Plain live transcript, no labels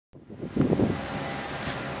Alright,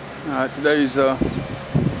 today's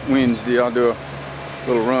Wednesday. I'll do a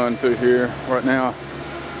little run through here right now,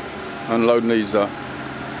 unloading these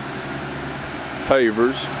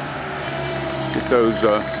pavers, get those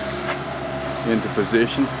into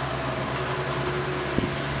position.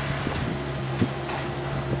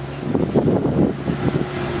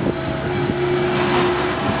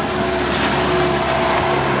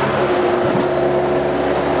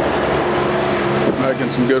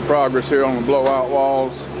 Making some good progress here on the blowout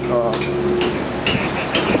walls.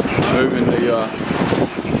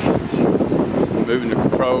 Moving the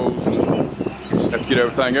controls. Just have to get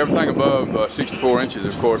everything above 64 inches,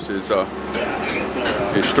 of course, is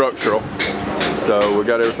structural. So we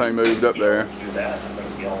got everything moved up there.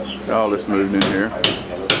 Got all this moved in here.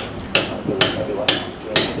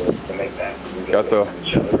 Got the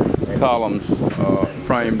columns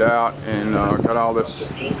framed out, and got all this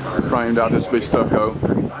framed out. This will be stucco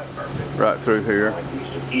right through here.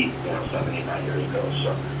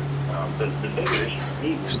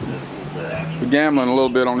 We're gambling a little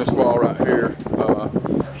bit on this wall right here.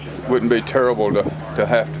 Wouldn't be terrible to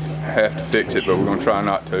have to fix it, but we're going to try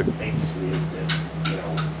not to.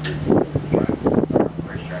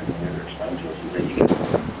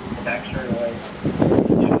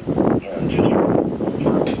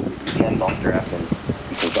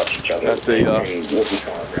 Got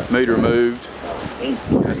the meter moved.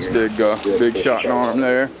 That's a big shot arm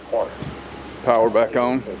there. Power back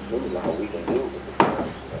on.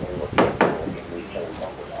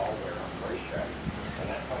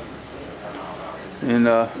 And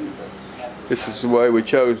this is the way we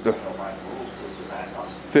chose to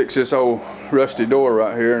fix this old rusty door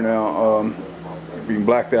right here. Now you can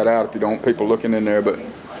black that out if you don't want people looking in there, but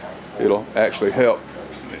it'll actually help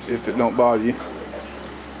if it don't bother you.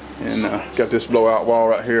 And got this blowout wall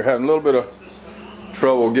right here. Having a little bit of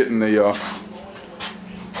trouble getting the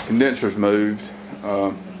condensers moved.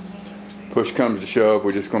 Push comes to shove,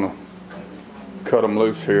 we're just going to cut them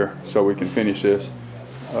loose here so we can finish this.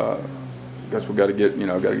 Guess we got to get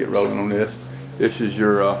rolling on this. This is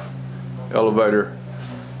your elevator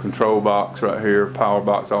control box right here, power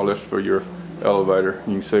box, all this for your elevator.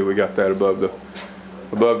 You can see we got that above the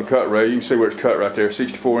cut rail. You can see where it's cut right there,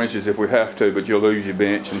 64 inches if we have to, but you'll lose your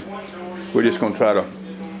bench, and we're just going to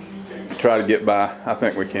try to get by. I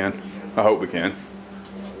think we can. I hope we can.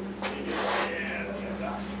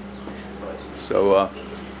 So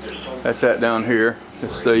that's that down here.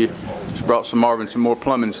 Let's see. Just brought Marvin some more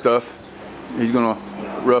plumbing stuff. He's going to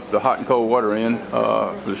rough the hot and cold water in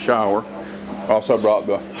for the shower. Also brought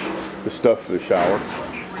the stuff for the shower,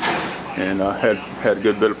 and had a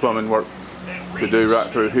good bit of plumbing work to do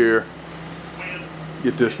right through here.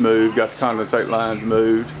 Get this moved. Got the condensate lines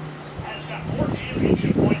moved.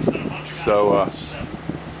 So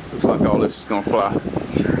looks like all this is going to fly.